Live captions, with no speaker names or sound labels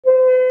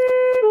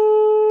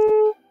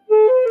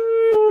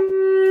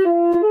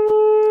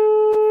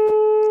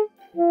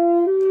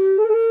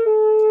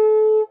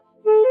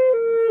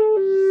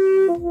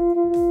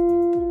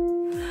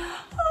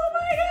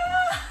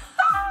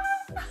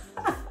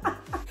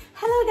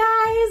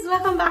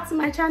welcome back to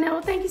my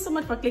channel. Thank you so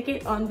much for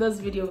clicking on this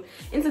video.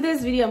 In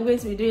today's video, I'm going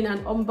to be doing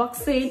an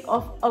unboxing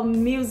of a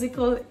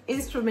musical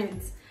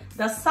instrument,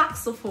 the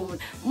saxophone.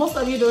 Most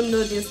of you don't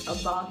know this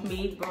about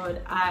me,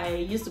 but I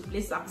used to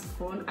play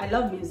saxophone. I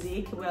love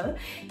music. Well,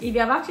 if you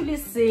have actually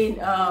seen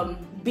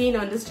being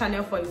on this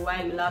channel for a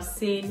while, you'll have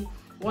seen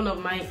one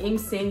of my hymn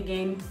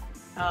singing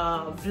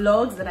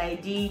vlogs that I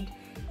did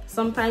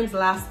sometimes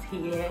last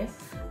year.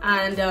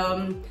 And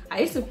I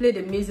used to play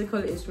the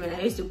musical instrument.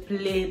 I used to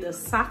play the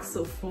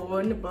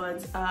saxophone,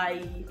 but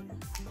I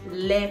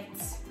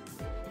left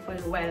for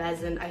a while,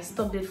 as in I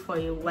stopped it for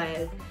a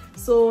while.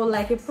 So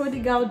like a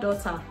prodigal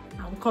daughter,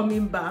 I'm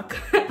coming back.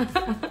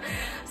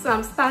 So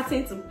I'm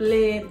starting to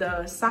play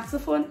the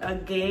saxophone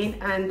again,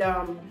 and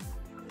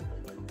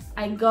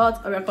I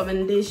got a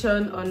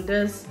recommendation on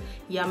this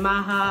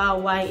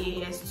Yamaha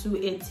YAS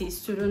 280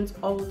 Student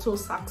Alto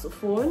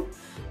Saxophone,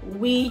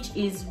 which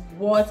is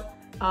what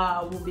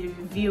we'll be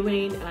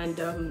reviewing and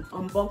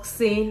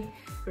unboxing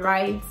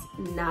right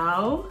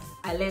now.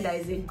 I learned that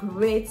it's a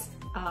great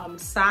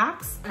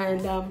sax,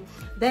 and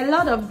there are a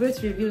lot of great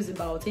reviews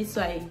about it,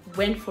 so I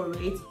went for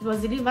it. It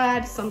was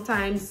delivered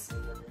sometimes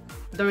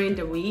during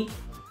the week,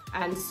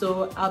 and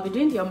so I'll be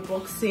doing the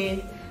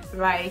unboxing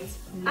right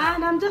now.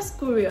 And I'm just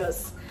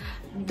curious,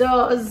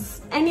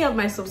 does any of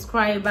my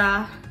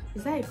subscriber,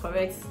 is that a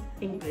correct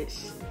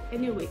English?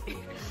 Anyway,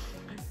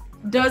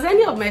 does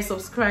any of my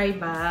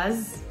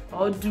subscribers,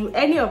 or do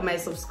any of my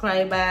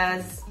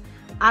subscribers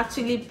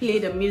actually play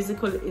the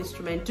musical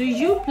instrument? Do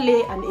you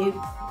play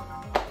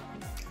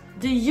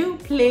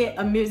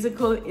a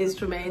musical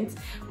instrument,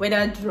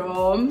 whether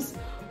drums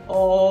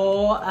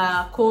or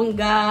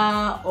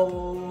conga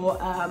or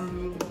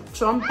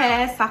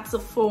trumpet,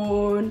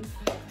 saxophone,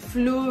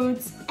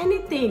 flutes,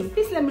 anything?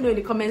 Please let me know in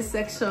the comment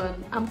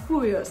section. I'm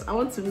curious. I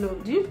want to know,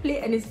 do you play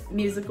any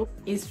musical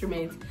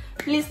instrument?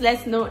 Please let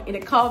us know in the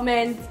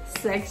comment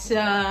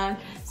section.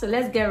 So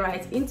let's get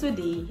right into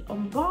the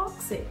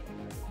unboxing.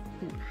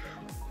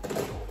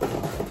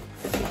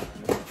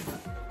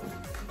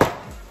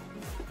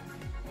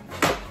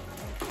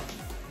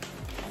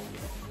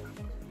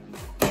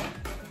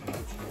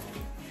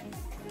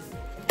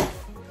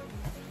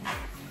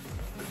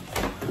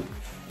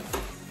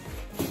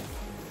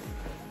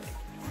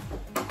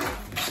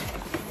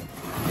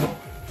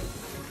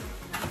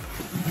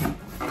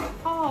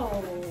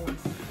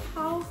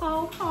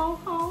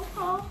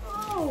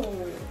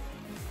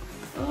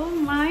 Oh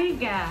my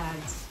god.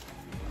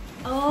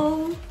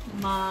 Oh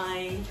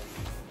my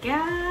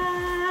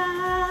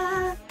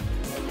god.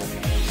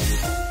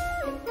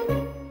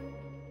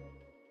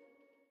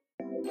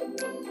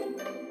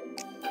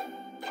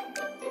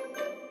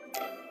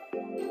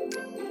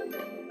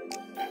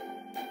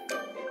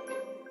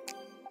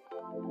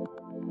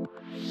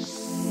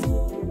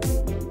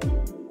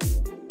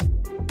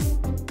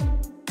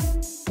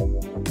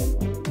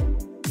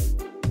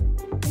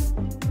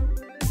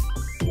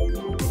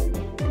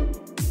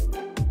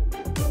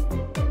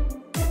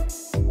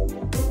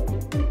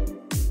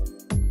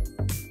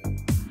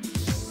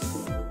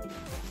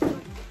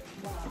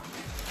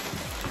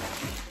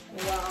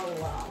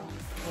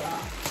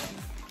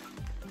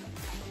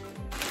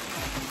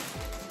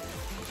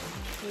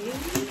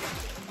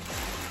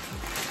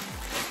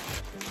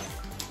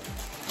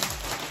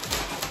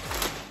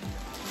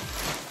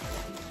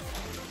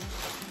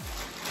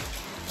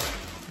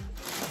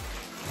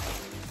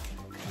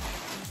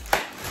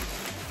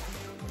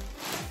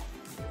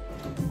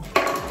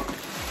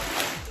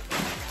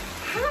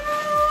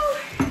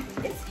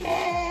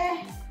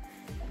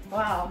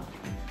 Wow,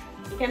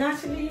 you can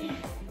actually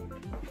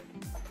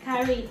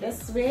carry it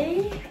this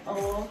way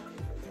or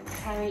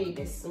carry it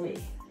this way.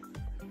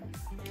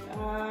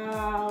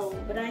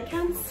 But I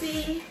can't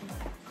see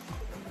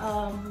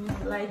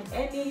like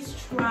any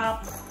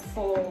strap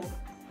for,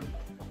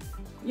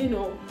 you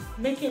know,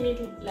 making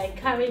it like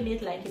carrying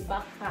it like a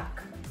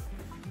backpack.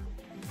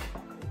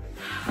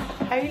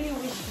 I really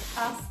wish it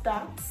has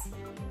that.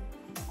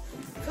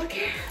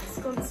 Okay, let's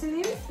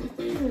continue.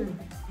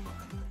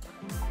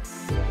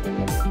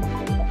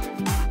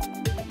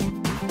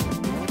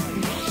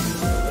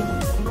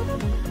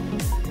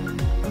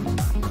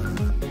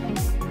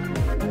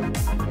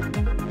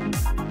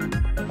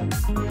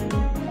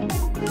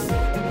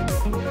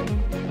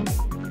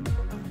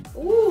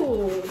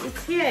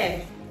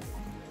 Here,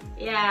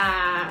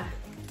 yeah,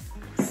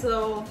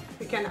 so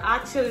we can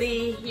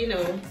actually, you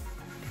know,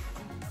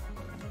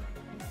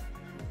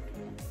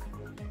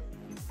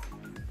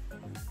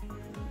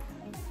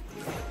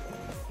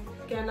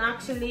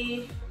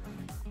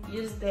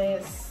 use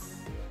this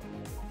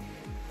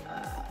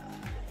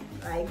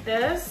like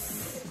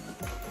this.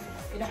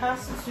 It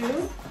has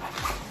two,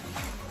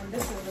 and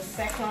this is the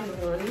second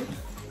one.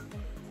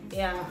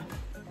 Yeah,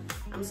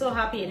 I'm so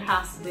happy it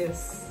has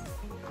this.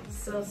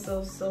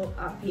 So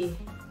happy,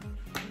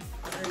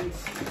 and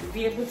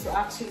be able to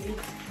actually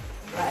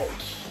like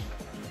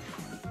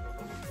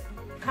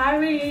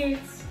carry it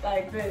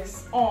like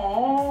this.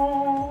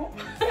 Oh.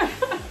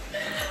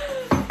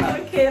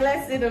 Okay,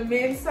 let's see the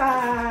main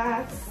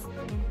sax.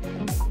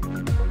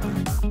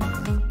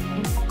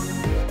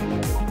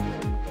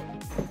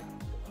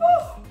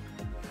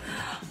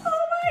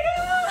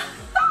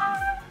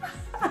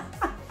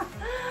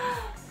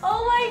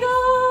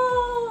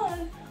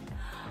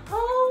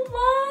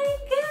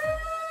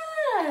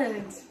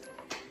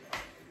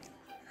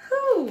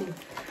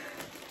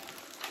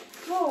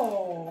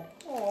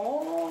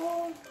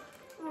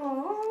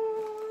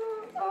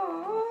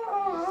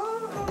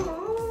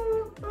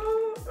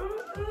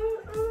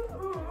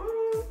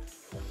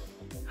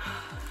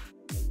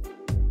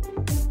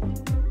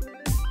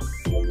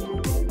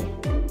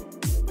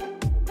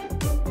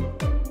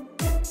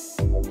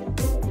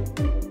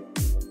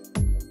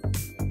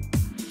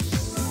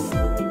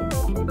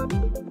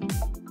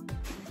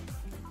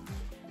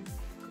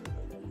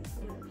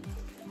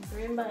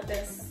 remember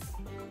this.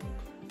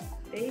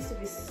 There used to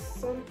be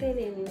something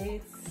in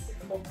it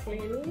for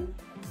cleaning.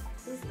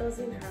 This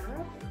doesn't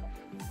have.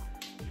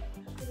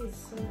 It is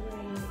somewhere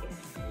in here.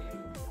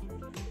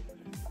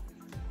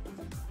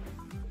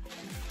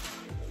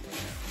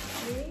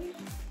 Okay.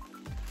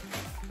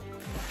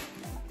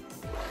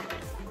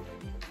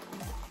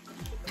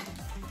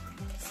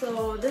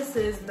 So this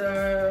is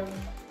the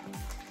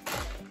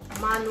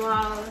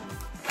manual.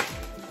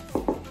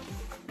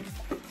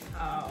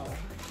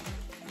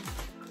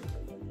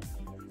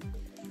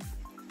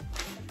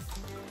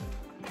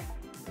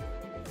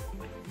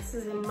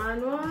 This is a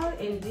manual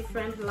in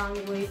different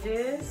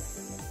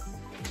languages.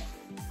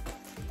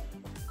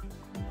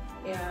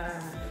 Yeah,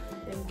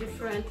 in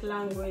different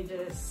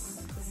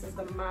languages. This is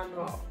the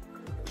manual.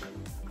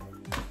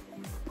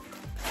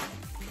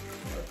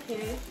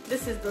 Okay,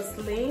 this is the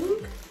sling.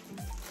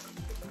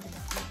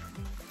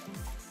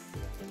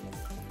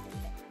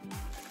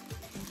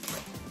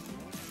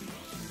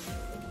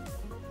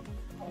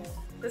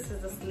 This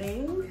is the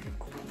sling.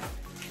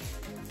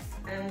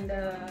 And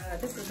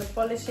this is the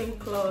polishing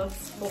cloth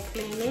for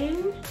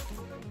cleaning,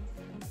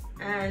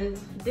 and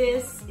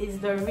this is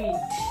the reed.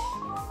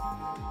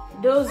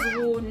 Those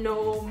who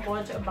know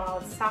much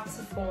about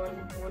saxophone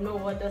will know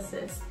what this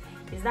is.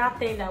 It's that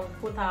thing that we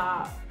put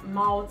our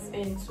mouths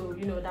into,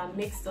 you know, that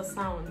makes the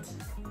sound.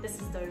 This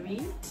is the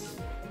reed.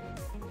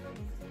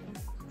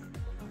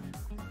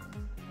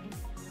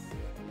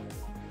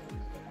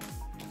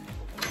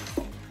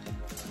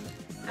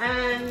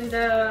 And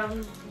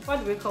what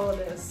do we call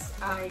this?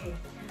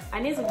 I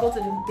need to go to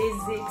the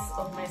basics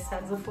of my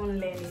saxophone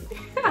learning.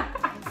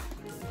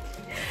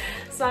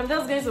 So I'm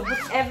just going to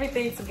put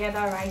everything together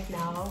right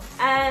now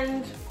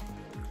and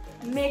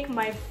make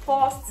my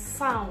first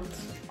sound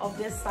of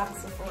this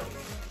saxophone.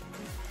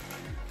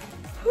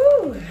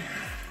 Whew.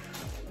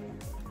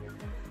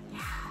 Yeah.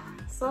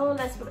 So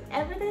let's put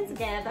everything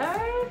together.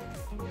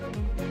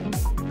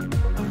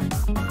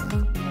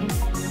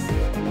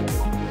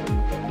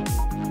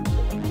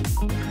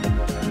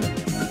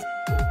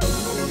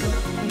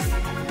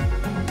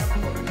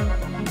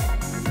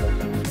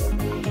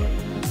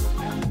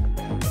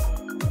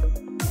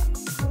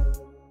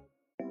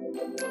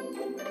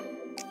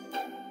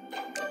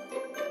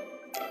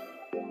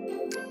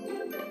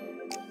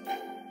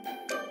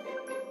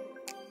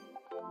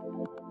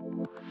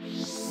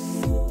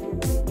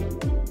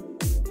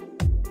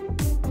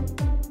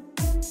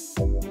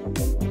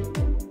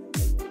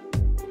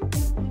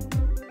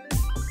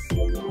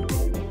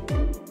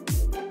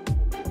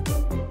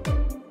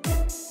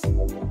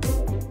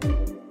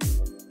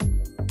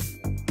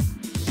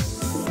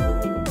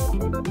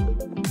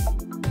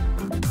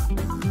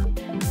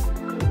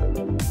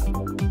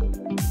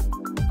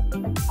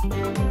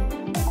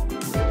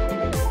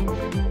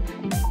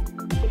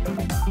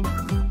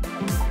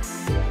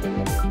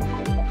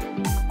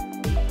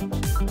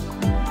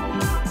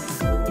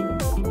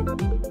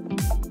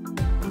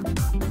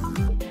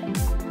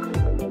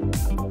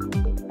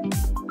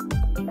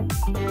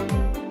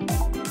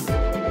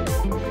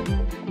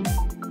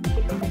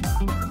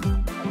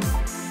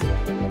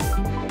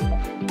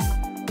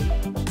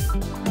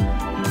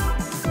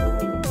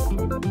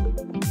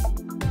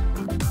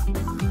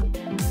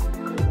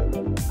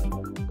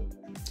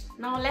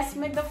 Now let's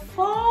make the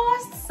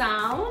first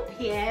sound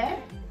here.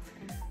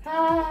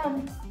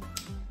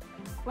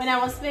 When I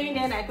was playing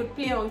then, I could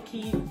play on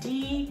key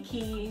D,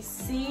 key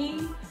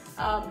C,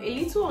 a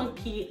little on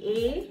key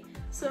A.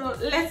 So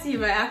let's see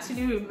if I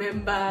actually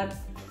remembered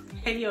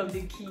any of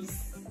the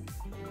keys.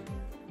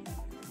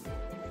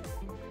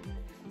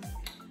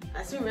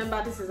 I still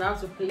remember this is how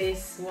to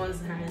place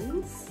one's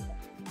hands.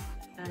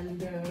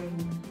 And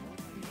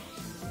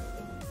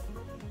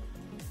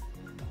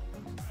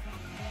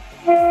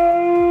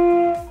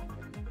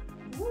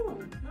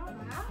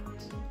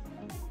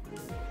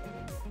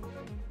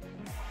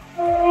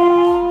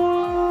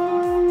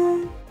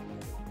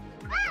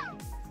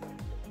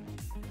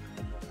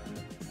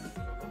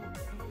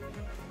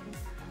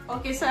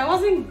okay, so I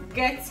wasn't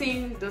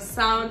getting the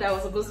sound I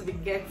was supposed to be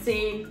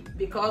getting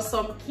because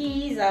some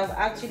keys have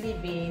actually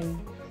been,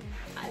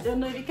 I don't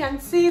know if you can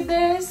see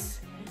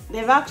this,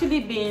 they've actually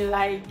been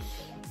like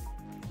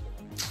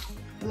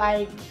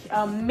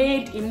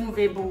made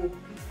immovable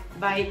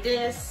by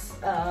this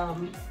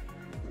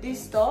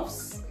these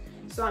stuffs.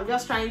 So I'm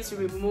just trying to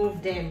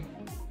remove them.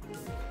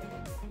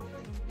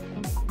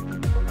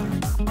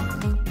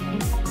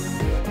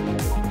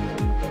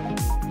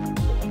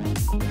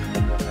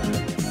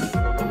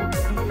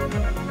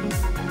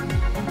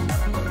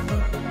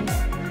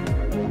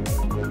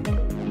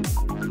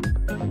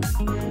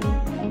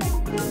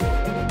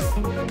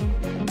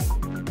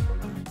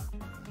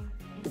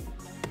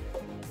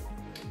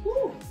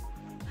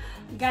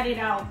 Got it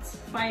out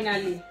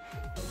finally.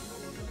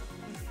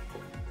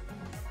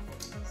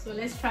 So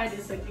let's try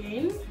this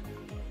again.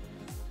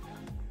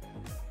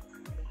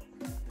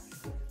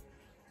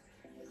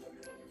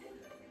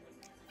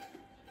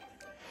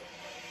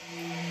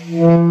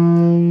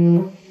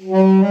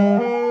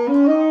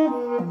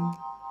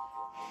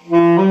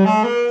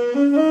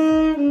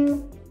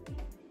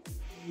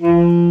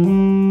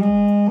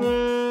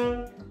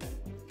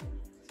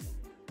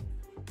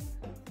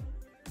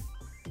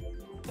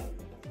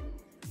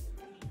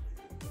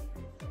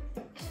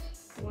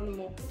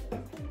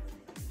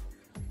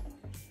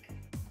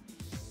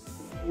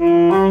 I'm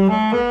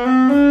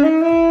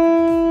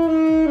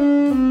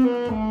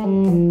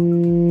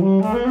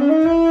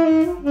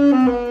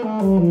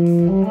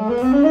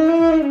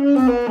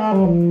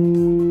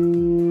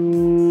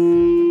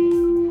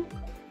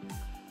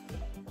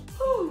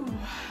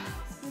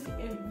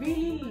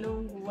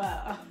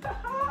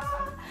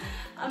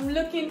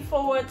looking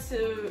forward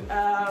to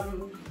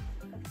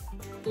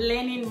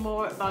learning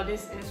more about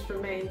this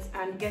instrument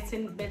and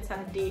getting better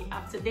day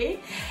after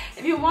day.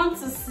 If you want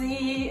to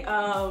see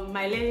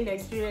my learning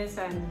experience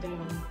and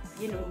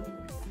you know,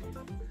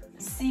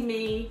 see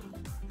me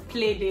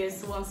play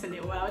this once in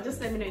a while,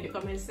 just let me know in the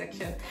comment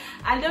section.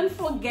 And don't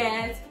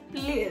forget,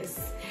 please,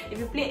 if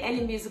you play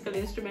any musical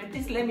instrument,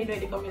 please let me know in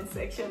the comment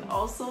section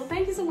also.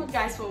 Thank you so much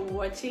guys for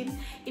watching.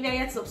 If you're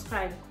yet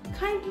subscribed,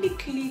 kindly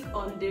click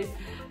on the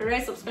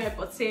red subscribe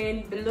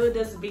button below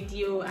this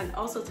video and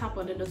also tap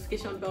on the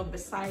notification bell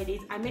beside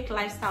it. I make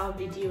lifestyle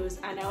videos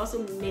and I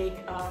also make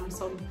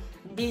some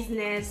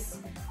business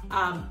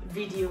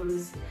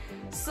videos,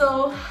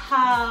 so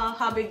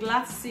I'll be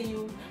glad to see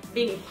you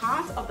being a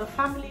part of the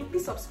family.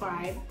 Please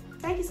subscribe.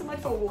 Thank you so much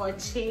for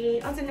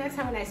watching. Until next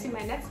time when I see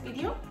my next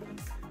video,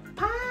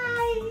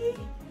 bye.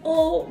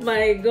 Oh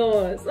my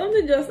god,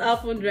 something just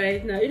happened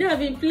right now. You know, I've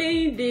been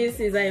playing this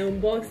since I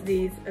unboxed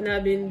it, and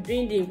I've been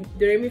doing the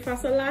do re mi fa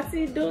sol la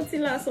ti do ti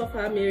la so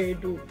fa mi re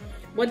do,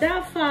 but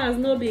that fa has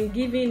not been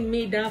giving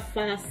me that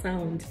fa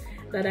sound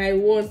that I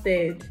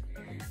wanted.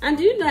 And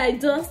you know, I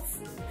just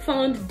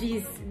found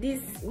this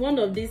one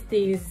of these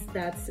things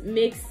that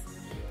makes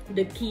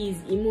the keys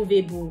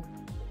immovable.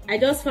 I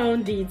just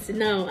found it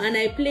now and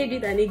I played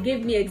it and it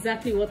gave me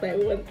exactly what I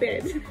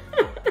wanted.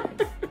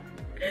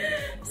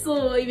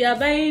 So if you are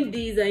buying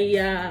this and you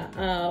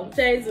are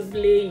trying to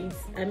play it,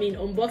 I mean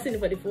unboxing it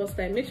for the first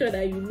time, make sure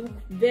that you look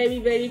very,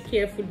 very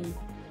carefully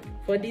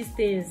for these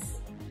things.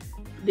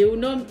 They will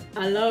not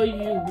allow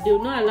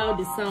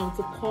the sound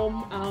to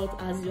come out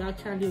as you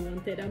actually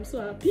wanted. I'm so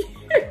happy.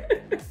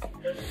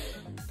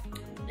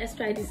 Let's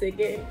try this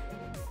again.